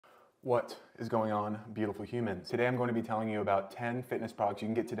What is going on, beautiful humans? Today I'm going to be telling you about 10 fitness products you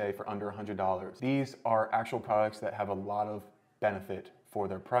can get today for under $100. These are actual products that have a lot of benefit for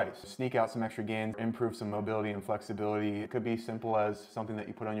their price. Sneak out some extra gains, improve some mobility and flexibility. It could be simple as something that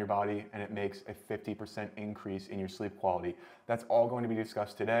you put on your body and it makes a 50% increase in your sleep quality. That's all going to be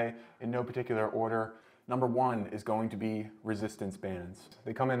discussed today in no particular order. Number one is going to be resistance bands.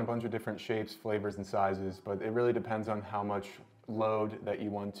 They come in a bunch of different shapes, flavors, and sizes, but it really depends on how much load that you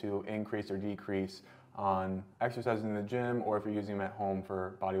want to increase or decrease on exercises in the gym, or if you're using them at home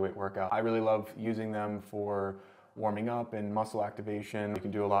for bodyweight workout. I really love using them for warming up and muscle activation. You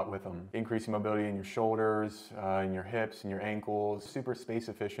can do a lot with them. Increasing mobility in your shoulders, in your hips, and your ankles. Super space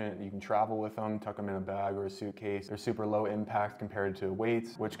efficient. You can travel with them, tuck them in a bag or a suitcase. They're super low impact compared to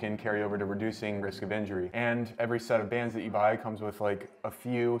weights, which can carry over to reducing risk of injury. And every set of bands that you buy comes with like a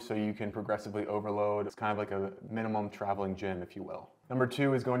few, so you can progressively overload. It's kind of like a minimum traveling gym, if you will. Number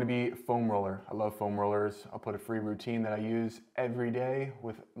two is going to be foam roller. I love foam rollers. I'll put a free routine that I use every day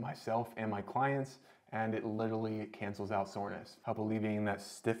with myself and my clients, and it literally cancels out soreness. Help alleviating that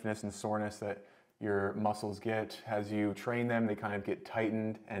stiffness and soreness that your muscles get. As you train them, they kind of get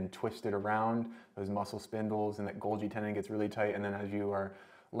tightened and twisted around, those muscle spindles, and that Golgi tendon gets really tight. And then as you are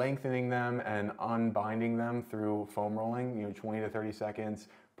lengthening them and unbinding them through foam rolling, 20 to 30 seconds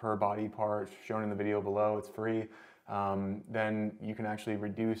per body part, shown in the video below, it's free. Then you can actually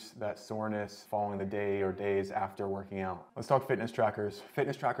reduce that soreness following the day or days after working out. Let's talk fitness trackers.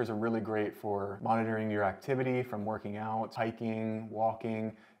 Fitness trackers are really great for monitoring your activity from working out, hiking,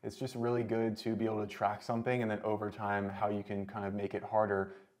 walking. It's just really good to be able to track something, and then over time how you can kind of make it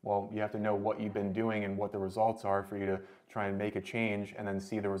harder. Well, you have to know what you've been doing and what the results are for you to try and make a change, and then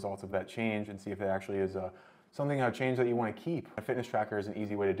see the results of that change and see if it actually is a change that you want to keep. A fitness tracker is an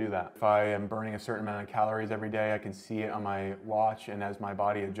easy way to do that. If I am burning a certain amount of calories every day, I can see it on my watch, and as my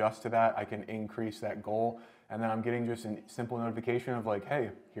body adjusts to that, I can increase that goal. And then I'm getting just a simple notification of like, hey,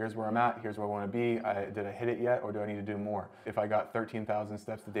 here's where I'm at, here's where I want to be. Did I hit it yet, or do I need to do more? If I got 13,000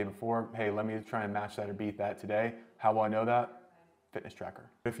 steps the day before, hey, let me try and match that or beat that today. How will I know that? Fitness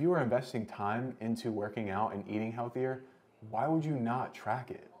tracker. If you are investing time into working out and eating healthier, why would you not track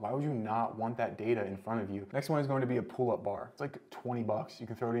it? Why would you not want that data in front of you? Next one is going to be a pull-up bar. It's like 20 bucks. You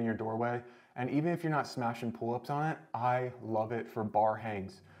can throw it in your doorway. And even if you're not smashing pull-ups on it, I love it for bar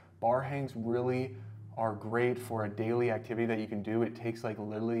hangs. Bar hangs really are great for a daily activity that you can do. It takes like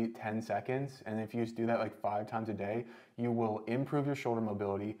literally 10 seconds. And if you just do that like 5 times a day, you will improve your shoulder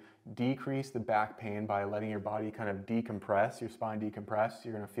mobility, decrease the back pain by letting your body kind of decompress, your spine decompress.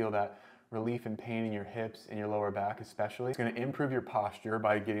 You're gonna feel that relief and pain in your hips and your lower back especially. It's gonna improve your posture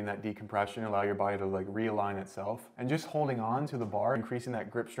by getting that decompression, allow your body to like realign itself. And just holding on to the bar, increasing that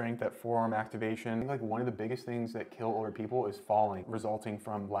grip strength, that forearm activation. I think like one of the biggest things that kill older people is falling, resulting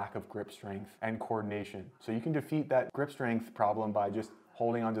from lack of grip strength and coordination. So you can defeat that grip strength problem by just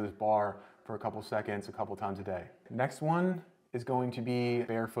holding onto this bar for a couple seconds, a couple times a day. Next one is going to be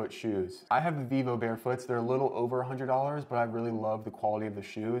barefoot shoes. I have the Vivo Barefoots. They're a little over $100, but I really love the quality of the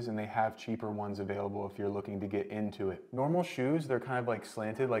shoes, and they have cheaper ones available if you're looking to get into it. Normal shoes, they're kind of like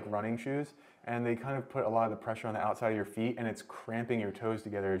slanted like running shoes, and they kind of put a lot of the pressure on the outside of your feet, and it's cramping your toes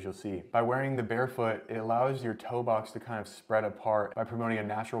together, as you'll see. By wearing the barefoot, it allows your toe box to kind of spread apart by promoting a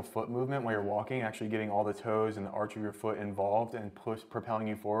natural foot movement while you're walking, actually getting all the toes and the arch of your foot involved and propelling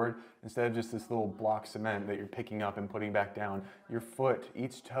you forward, instead of just this little block cement that you're picking up and putting back down. Your foot,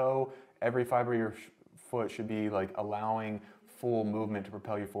 each toe, every fiber of your foot should be like allowing full movement to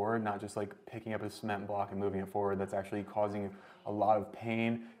propel you forward, not just like picking up a cement block and moving it forward. That's actually causing a lot of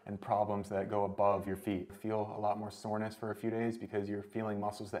pain and problems that go above your feet. Feel a lot more soreness for a few days because you're feeling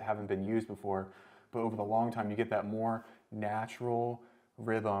muscles that haven't been used before, but over the long time you get that more natural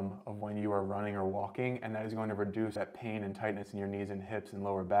rhythm of when you are running or walking, and that is going to reduce that pain and tightness in your knees and hips and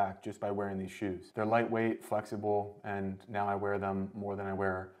lower back just by wearing these shoes. They're lightweight, flexible, and now I wear them more than I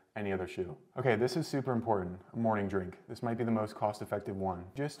wear any other shoe. Okay, this is super important, a morning drink. This might be the most cost-effective one.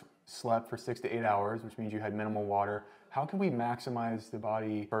 Just slept for 6 to 8 hours, which means you had minimal water. How can we maximize the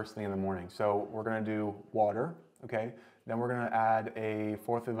body first thing in the morning? So we're gonna do water, okay? Then we're gonna add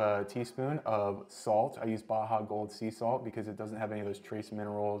 1/4 of a teaspoon of salt. I use Baja Gold sea salt because it doesn't have any of those trace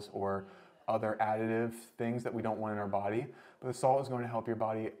minerals or other additive things that we don't want in our body. But the salt is going to help your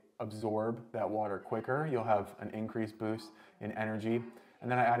body absorb that water quicker. You'll have an increased boost in energy.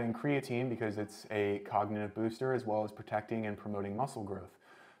 And then I add in creatine because it's a cognitive booster as well as protecting and promoting muscle growth.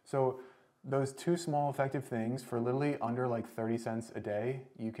 So those two small effective things for literally under like 30 cents a day,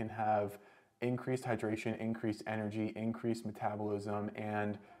 you can have increased hydration, increased energy, increased metabolism,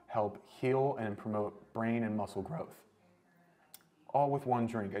 and help heal and promote brain and muscle growth. all with one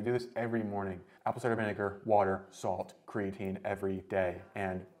drink. I do this every morning. Apple cider vinegar, water, salt, creatine every day,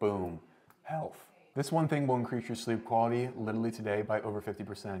 and boom, health. This one thing will increase your sleep quality literally today by over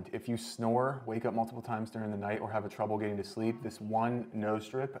 50%. If you snore, wake up multiple times during the night, or have a trouble getting to sleep, this one nose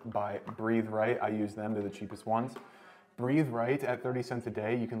strip by Breathe Right, I use them, they're the cheapest ones. Breathe Right at 30 cents a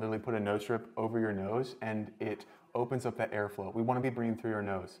day, you can literally put a nose strip over your nose and it opens up that airflow. We want to be breathing through your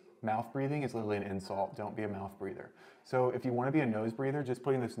nose. Mouth breathing is literally an insult. Don't be a mouth breather. So if you want to be a nose breather, just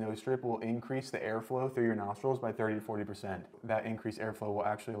putting this nose strip will increase the airflow through your nostrils by 30 to 40%. That increased airflow will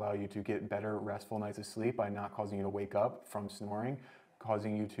actually allow you to get better restful nights of sleep by not causing you to wake up from snoring,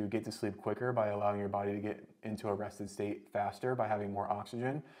 causing you to get to sleep quicker by allowing your body to get into a rested state faster by having more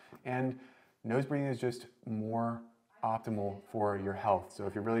oxygen. And nose breathing is just more optimal for your health. So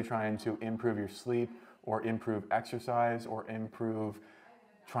if you're really trying to improve your sleep or improve exercise or improve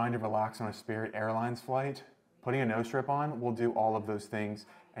trying to relax on a Spirit Airlines flight, putting a nose strip on will do all of those things,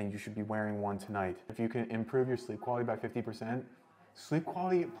 and you should be wearing one tonight. If you can improve your sleep quality by 50%, sleep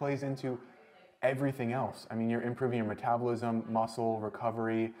quality plays into everything else. I mean, you're improving your metabolism, muscle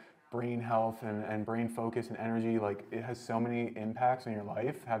recovery, brain health, and brain focus and energy. Like, it has so many impacts on your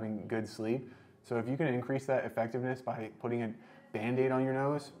life, having good sleep. So if you can increase that effectiveness by putting a Band-Aid on your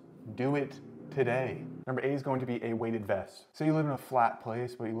nose, do it today. Number 8 is going to be a weighted vest. Say you live in a flat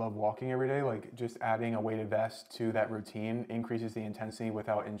place, but you love walking every day, like just adding a weighted vest to that routine increases the intensity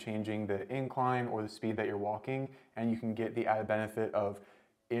without changing the incline or the speed that you're walking, and you can get the added benefit of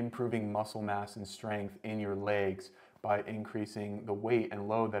improving muscle mass and strength in your legs by increasing the weight and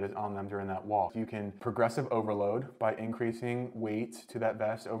load that is on them during that walk. You can progressive overload by increasing weight to that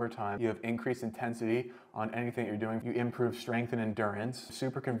vest over time. You have increased intensity on anything you're doing. You improve strength and endurance.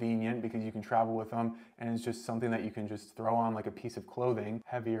 Super convenient because you can travel with them, and it's just something that you can just throw on like a piece of clothing,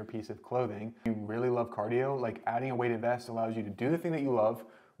 heavier piece of clothing. You really love cardio, like adding a weighted vest allows you to do the thing that you love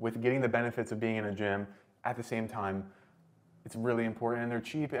with getting the benefits of being in a gym at the same time. It's really important, and they're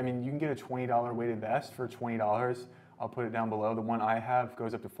cheap. I mean, you can get a $20 weighted vest for $20. I'll put it down below. The one I have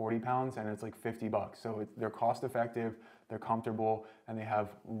goes up to 40 pounds and it's like 50 bucks. So they're cost effective, they're comfortable, and they have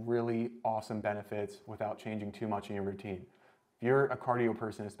really awesome benefits without changing too much in your routine. If you're a cardio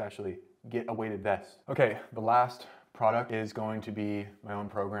person especially, get a weighted vest. Okay, the last product is going to be my own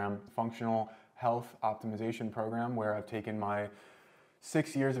program, Functional Health Optimization Program, where I've taken my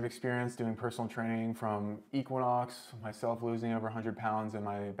 6 years of experience doing personal training from Equinox, myself losing over 100 pounds, and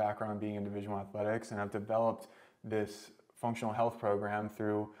my background being in Division I athletics, and I've developed this functional health program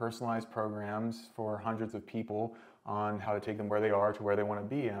through personalized programs for hundreds of people on how to take them where they are to where they want to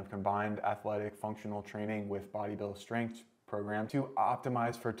be. And I've combined athletic functional training with bodybuilding strength program to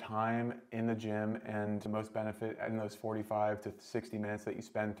optimize for time in the gym and the most benefit in those 45 to 60 minutes that you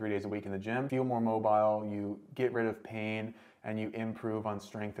spend 3 days a week in the gym. Feel more mobile, you get rid of pain, and you improve on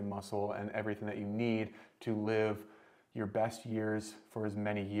strength and muscle and everything that you need to live your best years for as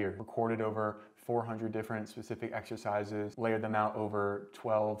many years. Recorded over 400 different specific exercises, layered them out over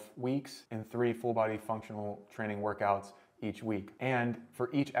 12 weeks in 3 full body functional training workouts each week. And for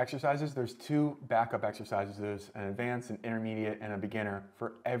each exercises, there's 2 backup exercises. There's an advanced, an intermediate, and a beginner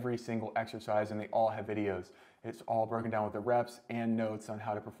for every single exercise, and they all have videos. It's all broken down with the reps and notes on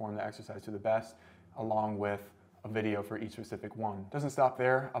how to perform the exercise to the best, along with a video for each specific one. Doesn't stop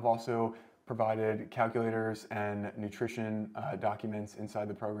there. I've also provided calculators and nutrition documents inside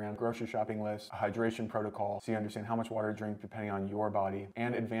the program, grocery shopping list, a hydration protocol so you understand how much water to drink depending on your body,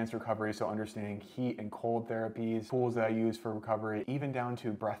 and advanced recovery, so understanding heat and cold therapies, tools that I use for recovery, even down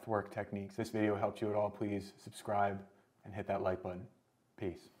to breathwork techniques. This video helped you at all, please subscribe and hit that like button.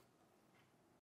 Peace.